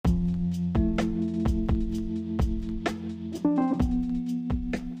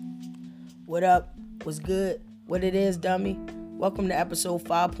What up? What's good? What it is, dummy? Welcome to episode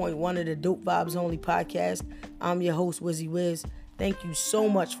 5.1 of the Dope Vibes Only podcast. I'm your host, Wizzy Wiz. Thank you so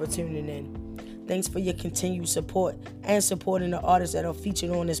much for tuning in. Thanks for your continued support and supporting the artists that are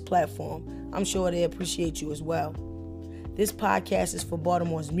featured on this platform. I'm sure they appreciate you as well. This podcast is for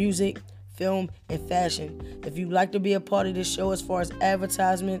Baltimore's music, film, and fashion. If you'd like to be a part of this show as far as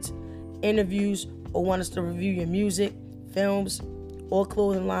advertisements, interviews, or want us to review your music, films, or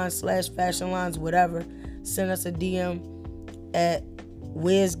clothing lines / fashion lines, whatever, send us a DM at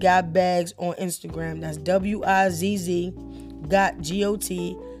Wiz Got Bags on Instagram. That's WIZZ got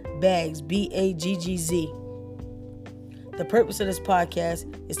GOT Bags BAGGZ. The purpose of this podcast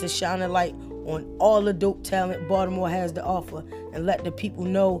is to shine a light on all the dope talent Baltimore has to offer and let the people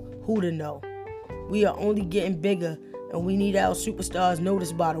know who to know. We are only getting bigger, and we need our superstars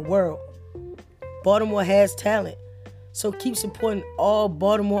noticed by the world. Baltimore has talent, so keep supporting all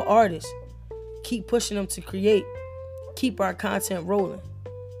Baltimore artists. Keep pushing them to create. Keep our content rolling.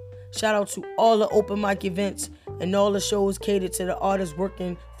 Shout out to all the open mic events and all the shows catered to the artists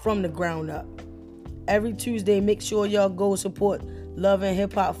working from the ground up. Every Tuesday, make sure y'all go support Love and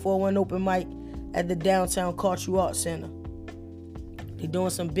Hip Hop 4-1 open mic at the downtown Cultural Arts Center. They're doing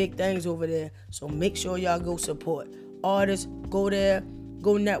some big things over there, so make sure y'all go support artists. Go there,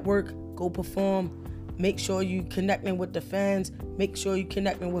 go network, go perform. Make sure you connecting with the fans. Make sure you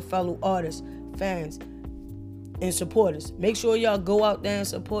connecting with fellow artists, fans, and supporters. Make sure y'all go out there and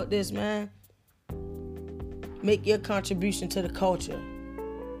support this, man. Make your contribution to the culture.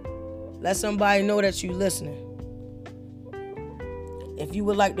 Let somebody know that you're listening. If you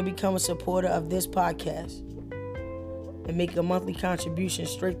would like to become a supporter of this podcast and make a monthly contribution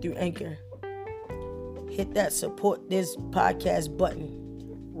straight through Anchor, hit that support this podcast button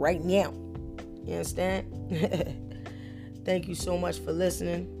right now. You understand? Thank you so much for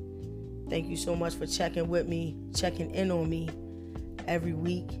listening. Thank you so much for checking with me, checking in on me every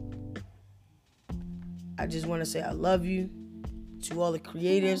week. I just want to say I love you. To all the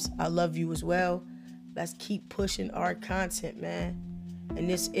creatives, I love you as well. Let's keep pushing our content, man. And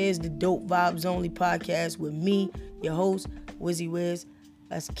this is the Dope Vibes Only podcast with me, your host, Wizzy Wiz.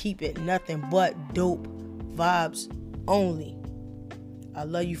 Let's keep it nothing but dope vibes only. I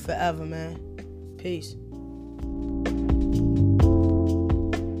love you forever, man. Peace.